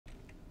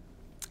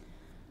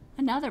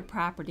Another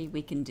property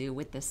we can do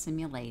with this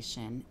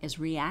simulation is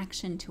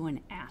reaction to an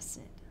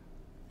acid.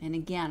 And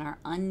again, our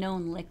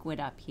unknown liquid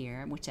up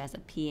here, which has a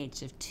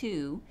pH of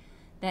 2,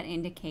 that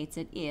indicates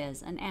it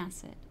is an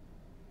acid.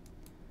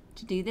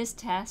 To do this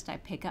test, I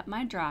pick up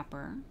my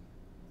dropper,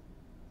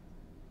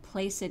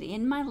 place it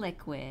in my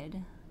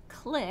liquid,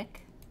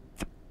 click,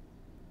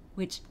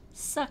 which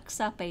sucks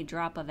up a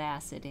drop of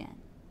acid in.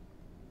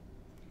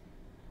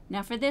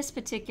 Now for this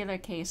particular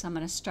case, I'm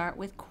going to start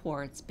with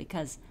quartz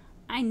because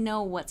I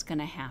know what's going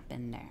to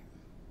happen there.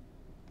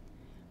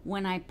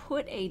 When I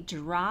put a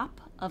drop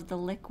of the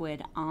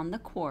liquid on the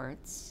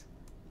quartz,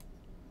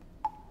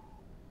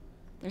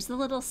 there's a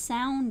little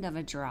sound of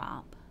a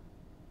drop,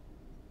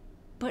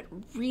 but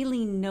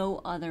really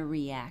no other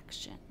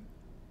reaction.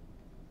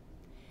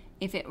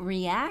 If it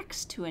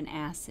reacts to an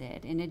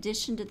acid, in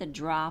addition to the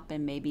drop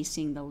and maybe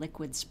seeing the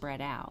liquid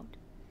spread out,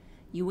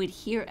 you would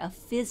hear a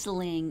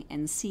fizzling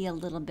and see a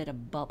little bit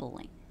of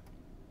bubbling.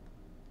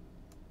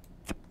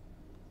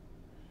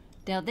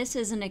 Now this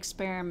is an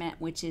experiment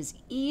which is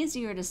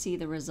easier to see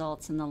the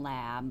results in the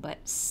lab,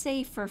 but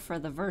safer for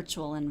the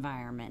virtual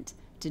environment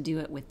to do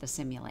it with the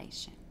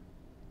simulation.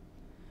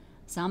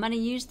 So I'm going to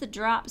use the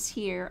drops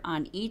here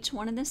on each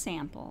one of the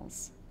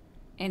samples.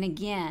 And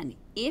again,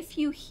 if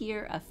you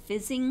hear a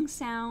fizzing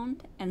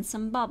sound and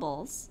some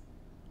bubbles,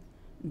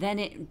 then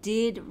it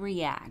did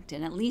react,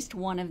 and at least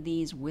one of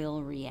these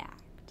will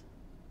react.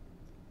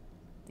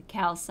 The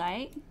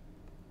calcite,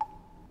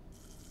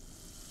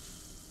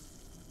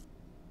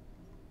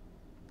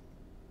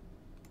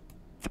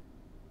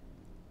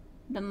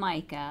 the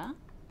mica,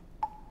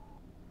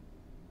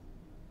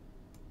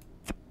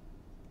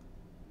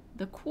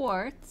 the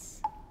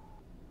quartz,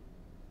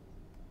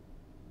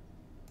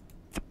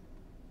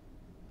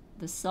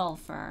 the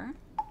sulfur,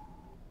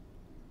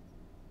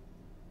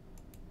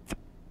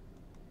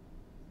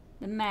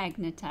 the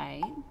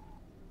magnetite,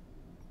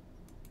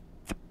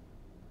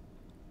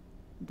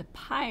 the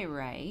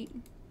pyrite,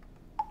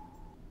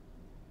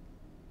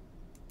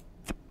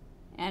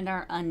 and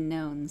our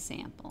unknown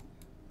sample.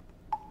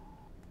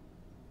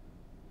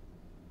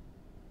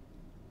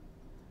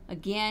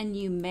 Again,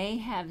 you may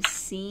have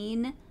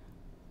seen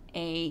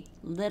a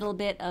little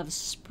bit of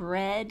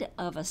spread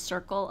of a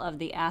circle of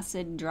the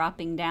acid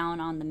dropping down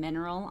on the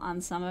mineral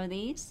on some of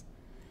these.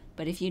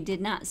 But if you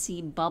did not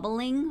see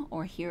bubbling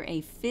or hear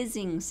a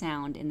fizzing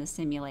sound in the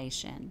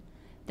simulation,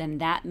 then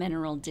that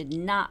mineral did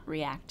not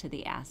react to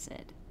the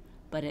acid,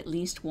 but at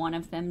least one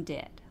of them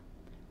did.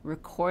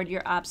 Record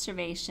your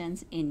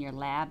observations in your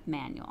lab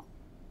manual.